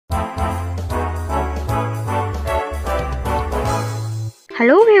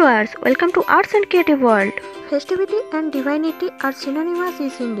Hello viewers, welcome to Arts and Creative World. Festivity and divinity are synonymous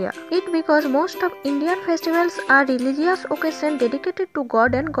in India. It because most of Indian festivals are religious occasions dedicated to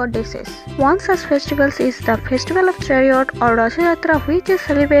God and goddesses. One such festival is the Festival of Chariot or Rath Yatra, which is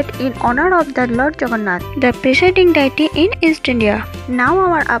celebrated in honor of the Lord Jagannath, the presiding deity in East India. Now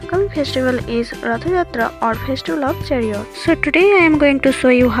our upcoming festival is Rath Yatra or Festival of Chariot. So today I am going to show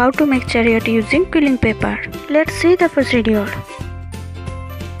you how to make chariot using quilling paper. Let's see the procedure.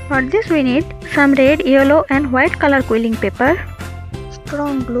 For this we need some red, yellow and white color quilling paper,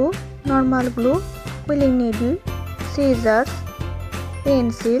 strong glue, normal glue, quilling needle, scissors,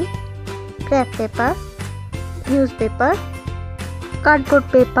 pencil, craft paper, newspaper, cardboard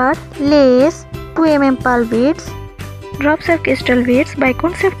paper, lace, 2 mm pearl beads, drops of crystal beads,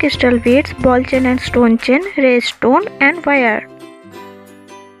 bicones of crystal beads, ball chain and stone chain, red stone and wire.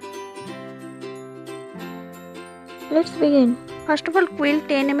 Let's begin. First of all, quill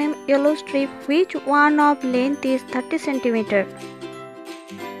 10 mm yellow strip which one of length is 30 cm.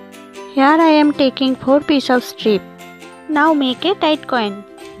 Here I am taking 4 pieces of strip. Now make a tight coin.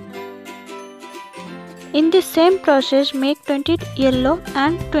 In the same process make 28 yellow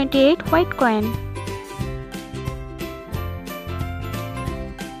and 28 white coin.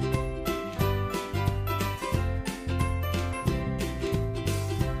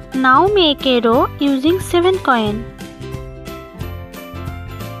 Now make a row using 7 coin.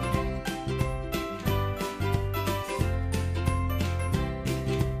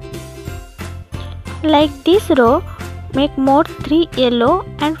 Like this row, make more 3 yellow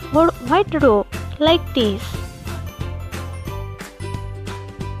and 4 white row, like this.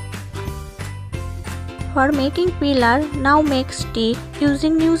 For making pillar, now make stick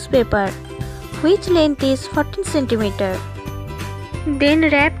using newspaper, which length is 14 cm. Then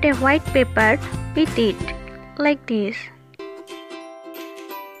wrap a white paper with it, like this.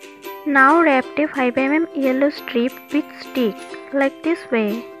 Now wrap a 5 mm yellow strip with stick, like this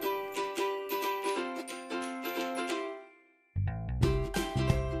way.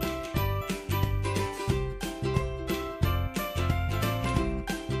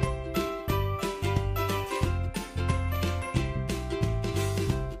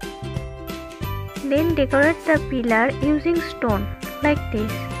 Then decorate the pillar using stone, like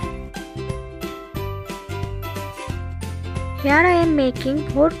this. Here I am making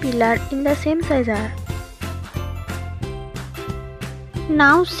 4 pillars in the same size.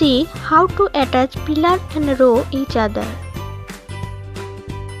 Now see how to attach pillar and row each other.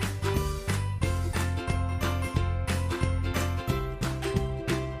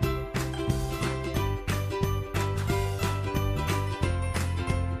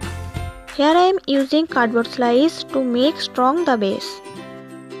 Here I am using cardboard slice to make strong the base.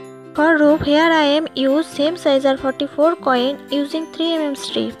 For roof, here I am use same size 44 coin using 3 mm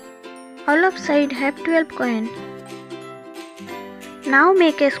strip. All of side have 12 coin. Now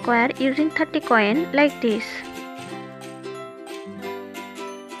make a square using 30 coin like this.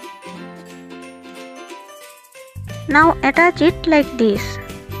 Now attach it like this.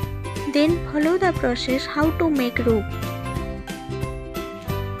 Then follow the process how to make roof.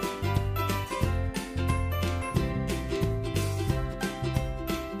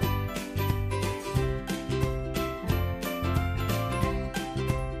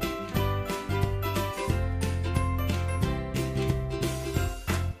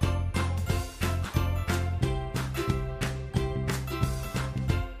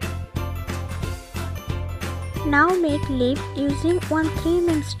 Now make leaf using 1 3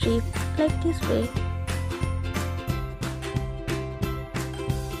 mm strip like this way.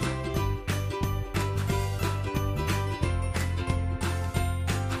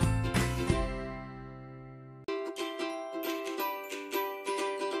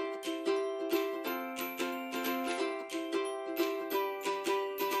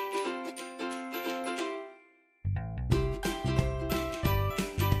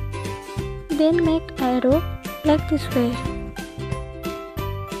 Then make arrow like this way.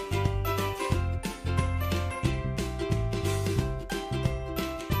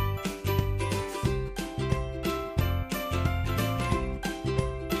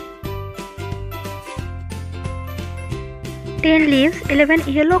 Ten leaves, 11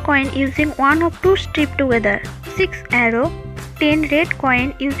 yellow coin using 1 of 2 strip together, 6 arrow, 10 red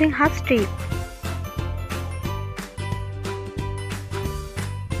coin using half strip.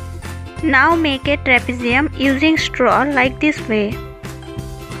 Now make a trapezium using straw like this way.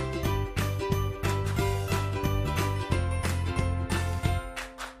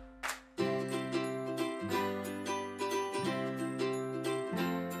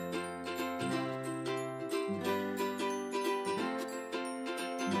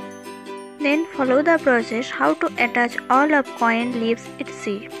 Then follow the process how to attach all of coin leaves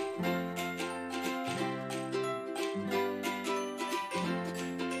etc.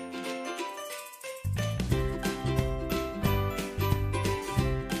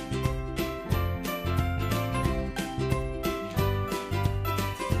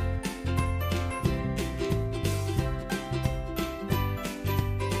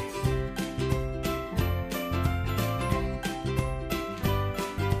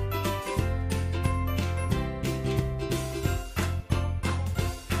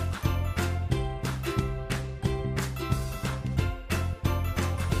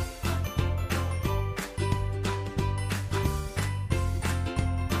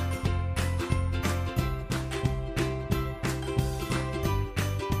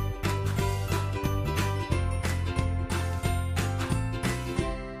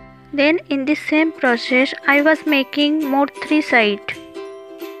 Then in the same process I was making more 3 sides.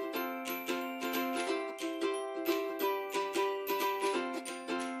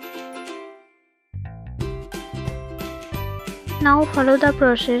 Now follow the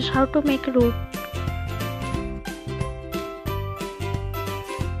process how to make root.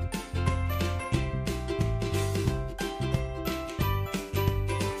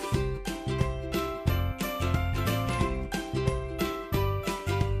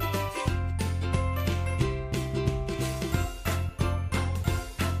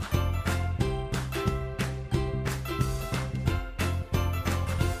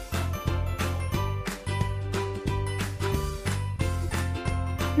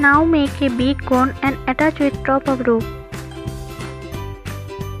 Now make a big cone and attach with top of rope.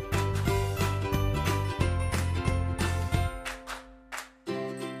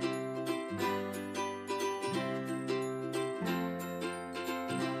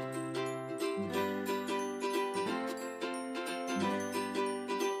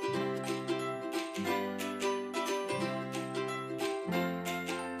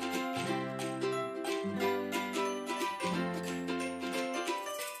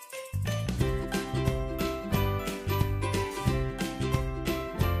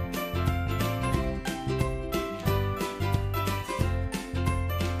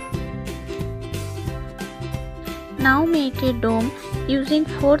 Now make a dome using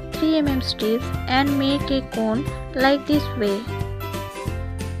 4 3mm strips and make a cone like this way.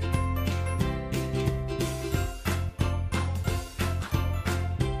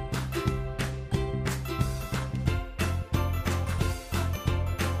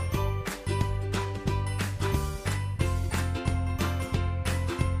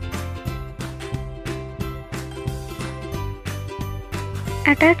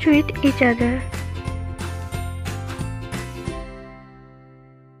 Attach with each other.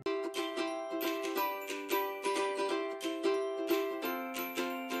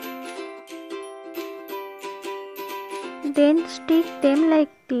 Then stick them like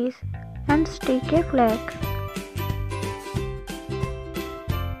this and stick a flag.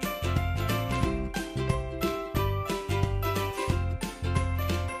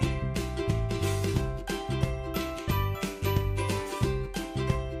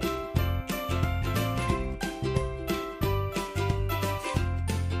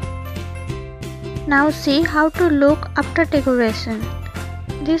 Now see how to look after decoration.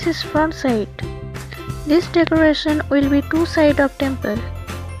 This is front side. This decoration will be 2 sides of temple,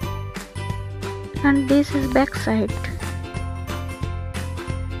 and this is back side.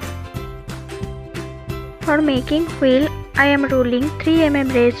 For making quill, I am rolling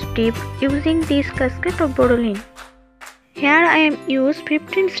 3mm raised strip using this cascade of borderline. Here I am use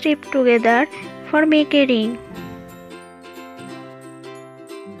 15 strips together for make a ring.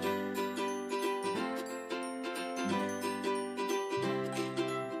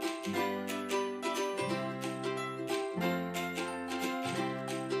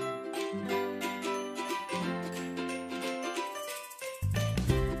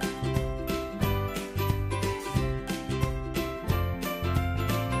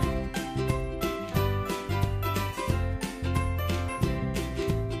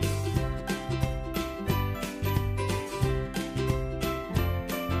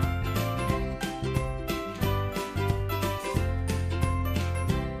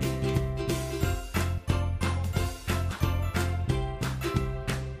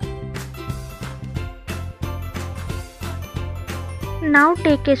 Now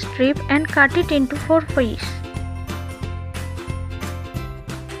take a strip and cut it into 4 pieces.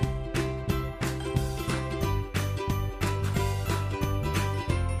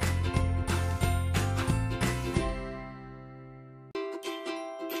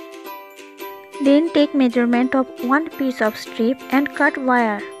 Then take measurement of one piece of strip and cut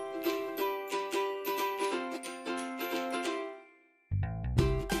wire.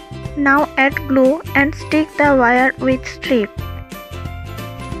 Now add glue and stick the wire with strip.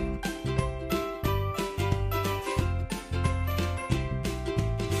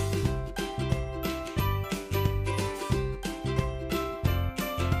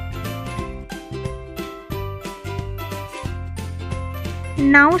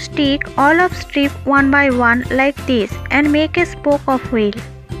 Now stick all of strip one by one like this and make a spoke of wheel.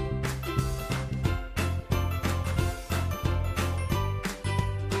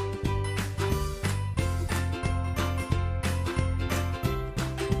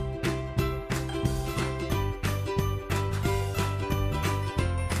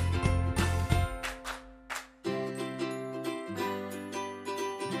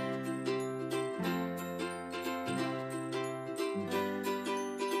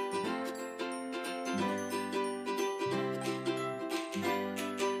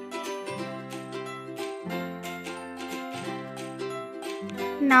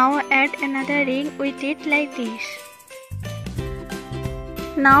 Now add another ring with it like this.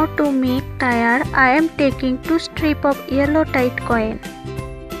 Now to make tire, I am taking 2 strips of yellow tight coin.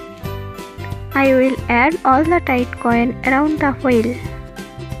 I will add all the tight coin around the wheel.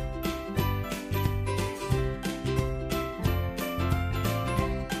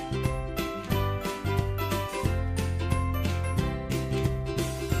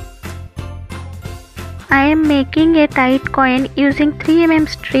 I am making a tight coin using 3 mm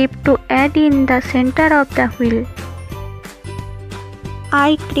strip to add in the center of the wheel.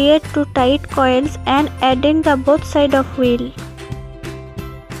 I create 2 tight coins and adding the both side of wheel.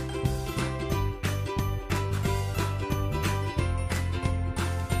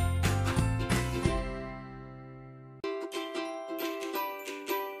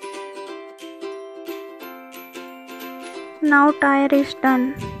 Now tire is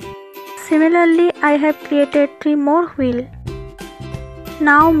done. Similarly, I have created 3 more wheels.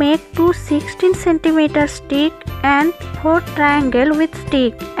 Now make 2 16 cm stick and 4 triangle with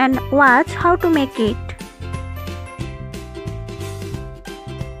stick and watch how to make it.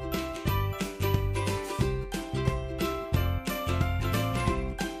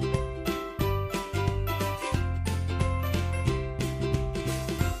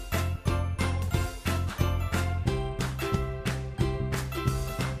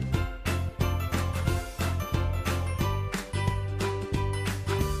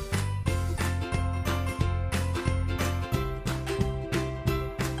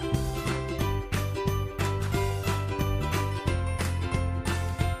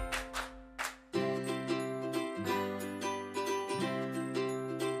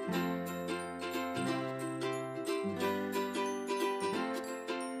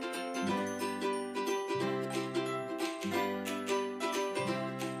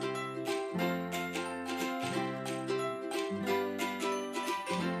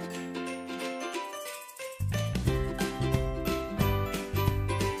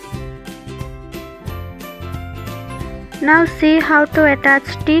 Now see how to attach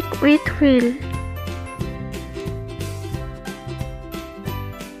stick with wheel.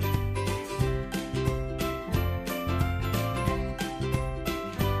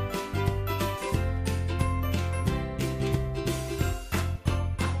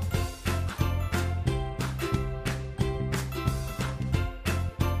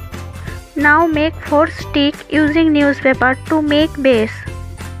 Now make 4 sticks using newspaper to make base.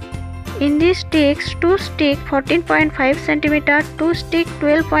 In these sticks, 2 stick 14.5 cm, 2 stick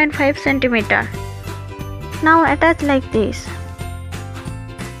 12.5 cm. Now attach like this.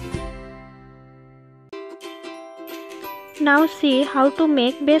 Now see how to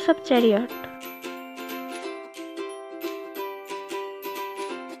make base of chariot.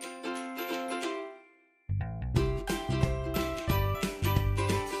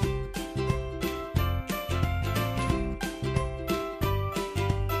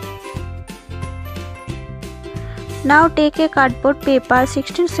 Now take a cardboard paper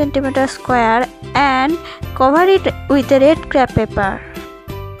 16 cm square and cover it with a red crepe paper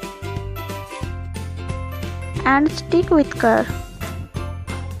and stick with curve.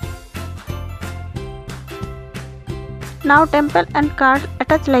 Now temple and card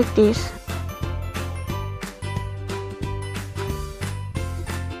attach like this.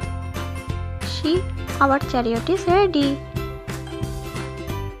 See, our chariot is ready.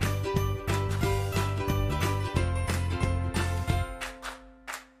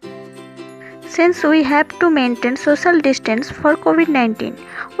 Since we have to maintain social distance for COVID-19,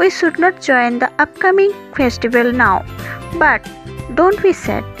 we should not join the upcoming festival now. But don't be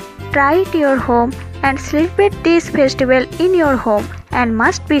sad. Try it your home and celebrate this festival in your home and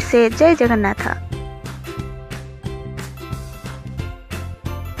must be say Jai Jagannath.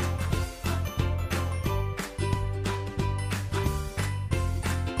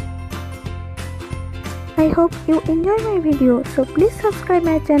 I hope you enjoy my video, so please subscribe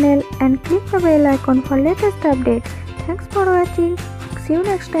my channel and click the bell icon for latest updates. Thanks for watching. See you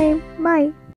next time. Bye.